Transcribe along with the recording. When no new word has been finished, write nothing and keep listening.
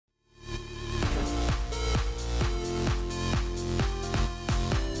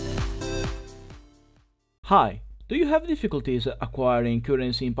Hi, do you have difficulties acquiring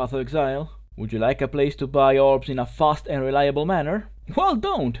currency in Path of Exile? Would you like a place to buy orbs in a fast and reliable manner? Well,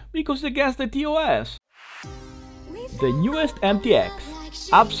 don't, because against the TOS. The newest MTX.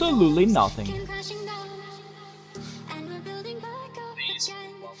 Absolutely nothing. These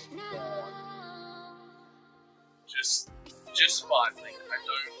just fine. Like, I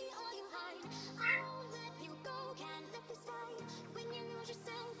don't.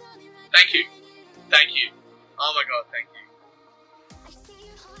 Thank you. Thank you. Oh my god, thank you.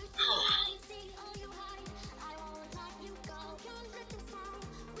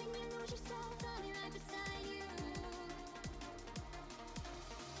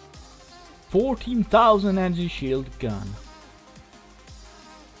 14,000 energy shield gun.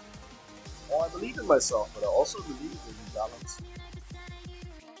 Well, I believe in myself, but I also believe in balance.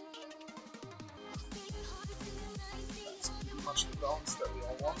 That's pretty much the balance that we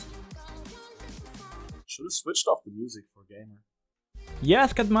all want. Should have switched off the music for gamer.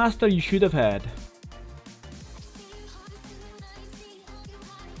 Yes, Catmaster, you should have had.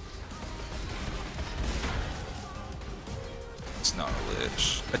 It's not a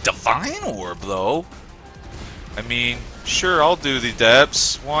lich. A divine orb, though? I mean, sure, I'll do the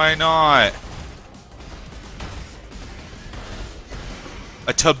depths. Why not?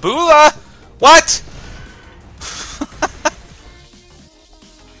 A tabula? What?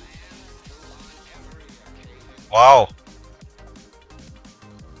 Wow.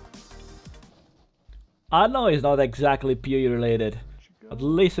 I know it's not exactly PoE related, but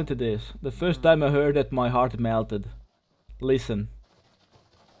listen to this. The first time I heard it, my heart melted. Listen.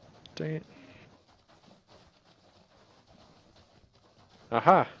 Dang it.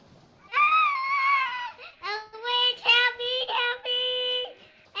 Aha! Help me! Help me!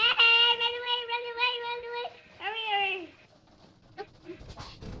 Run away! Run away! Run away! Hurry!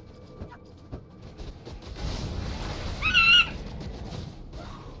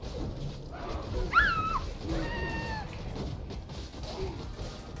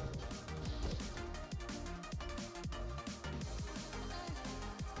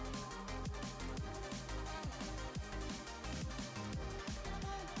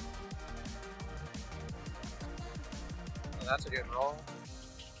 That's a good roll.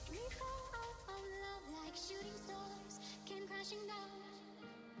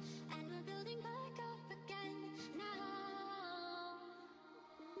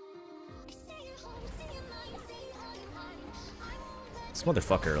 This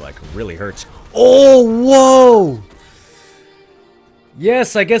motherfucker, like, really hurts. Oh, whoa!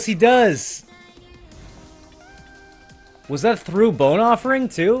 Yes, I guess he does. Was that through Bone Offering,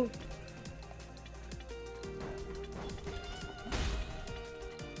 too?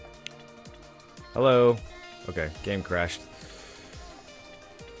 Hello. Okay, game crashed.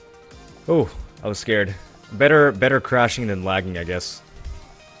 Oh, I was scared. Better crashing than lagging, I guess.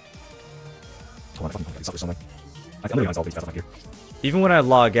 Even when I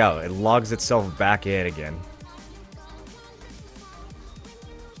log out, it logs itself back in again.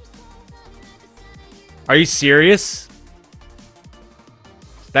 Are you serious?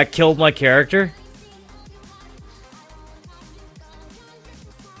 That killed my character?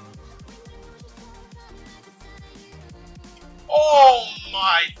 Oh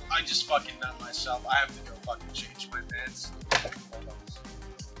my! I just fucking done myself. I have to go fucking change my pants. Hold on.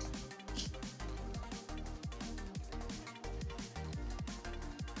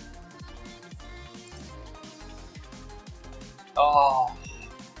 Oh.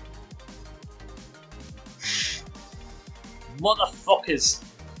 Motherfuckers.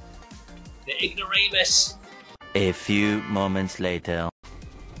 The ignoramus. A few moments later.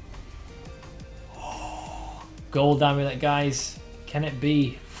 Gold amulet, guys. Can it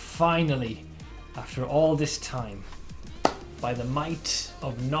be? Finally, after all this time, by the might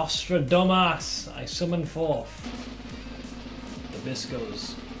of Nostradamus, I summon forth the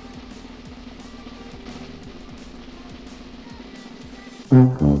Biscos.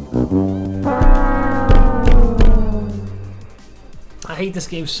 I hate this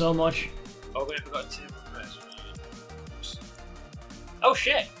game so much. Oh wait, I forgot to. Oh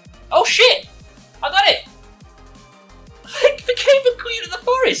shit! Oh shit! I got it! I became the queen of the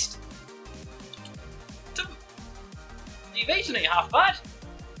forest! The evasion ain't half bad.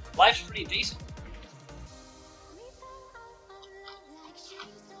 Life's pretty decent.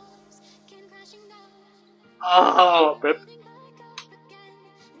 Oh, rip.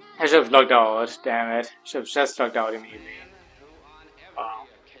 I should have logged out, damn it. Should have just logged out immediately. Wow.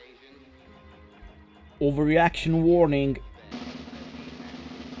 Overreaction warning.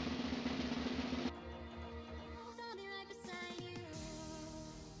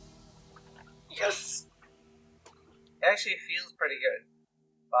 Yes! actually feels pretty good,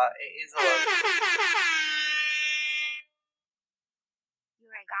 but it is a little. You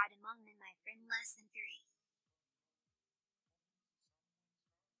are God among men, my friend, less than 3.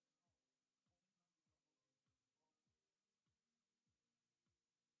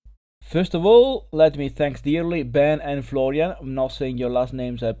 First of all, let me thank dearly Ben and Florian. I'm not saying your last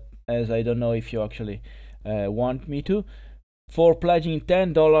names as I don't know if you actually want me to, for pledging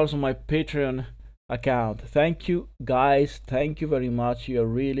 $10 on my Patreon account. Thank you guys, thank you very much. You're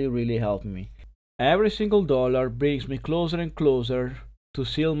really helping me. Every single dollar brings me closer and closer to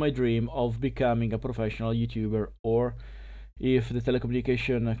seal my dream of becoming a professional YouTuber, or if the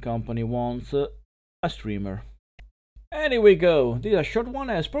telecommunication company wants, a streamer. Anyway go, this is a short one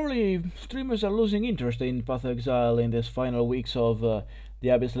as probably streamers are losing interest in Path of Exile in these final weeks of the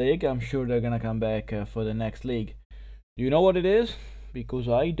Abyss League. I'm sure they're gonna come back for the next league. Do you know what it is? Because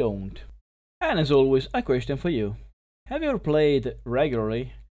I don't. And as always, a question for you. Have you ever played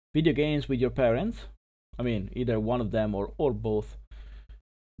regularly video games with your parents? I mean, either one of them or both.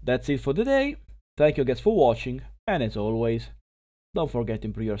 That's it for today. Thank you guys for watching, and as always, don't forget to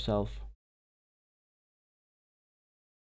improve yourself.